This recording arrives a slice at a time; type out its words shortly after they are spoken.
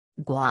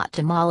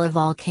Guatemala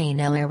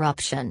volcano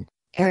eruption.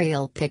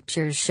 Aerial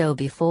pictures show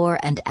before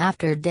and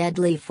after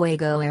deadly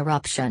Fuego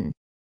eruption.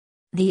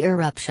 The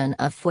eruption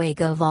of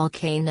Fuego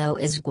volcano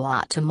is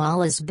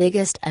Guatemala's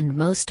biggest and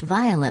most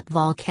violent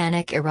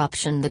volcanic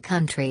eruption the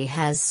country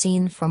has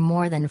seen for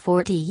more than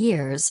 40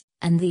 years,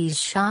 and these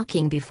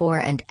shocking before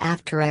and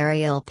after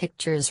aerial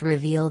pictures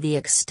reveal the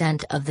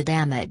extent of the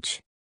damage.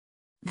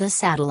 The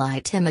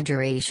satellite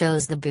imagery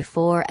shows the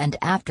before and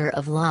after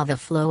of lava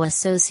flow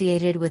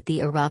associated with the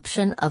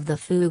eruption of the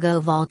Fuego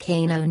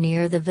volcano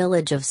near the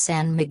village of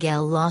San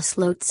Miguel Los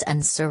Lotes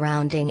and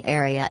surrounding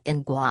area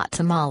in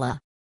Guatemala.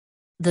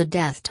 The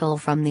death toll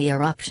from the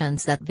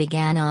eruptions that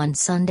began on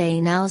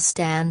Sunday now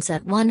stands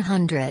at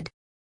 100.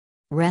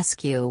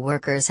 Rescue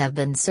workers have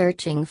been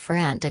searching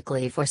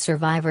frantically for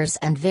survivors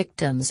and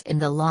victims in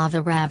the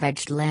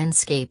lava-ravaged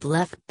landscape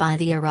left by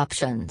the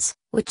eruptions,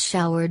 which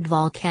showered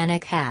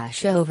volcanic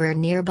ash over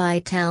nearby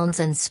towns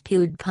and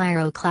spewed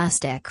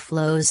pyroclastic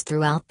flows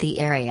throughout the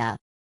area.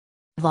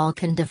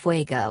 Volcán de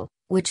Fuego,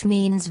 which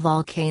means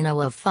volcano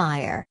of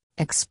fire,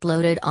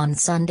 exploded on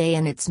Sunday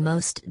in its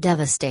most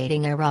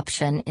devastating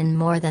eruption in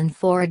more than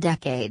 4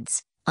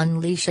 decades,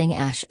 unleashing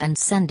ash and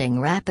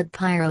sending rapid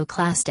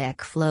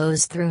pyroclastic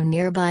flows through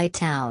nearby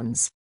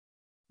towns.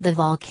 The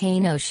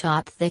volcano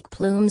shot thick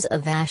plumes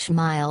of ash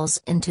miles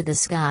into the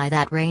sky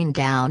that rained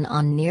down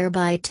on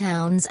nearby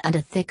towns, and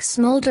a thick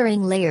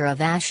smoldering layer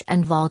of ash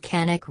and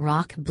volcanic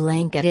rock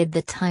blanketed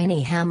the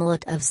tiny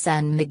hamlet of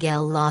San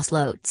Miguel Los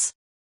Lotes.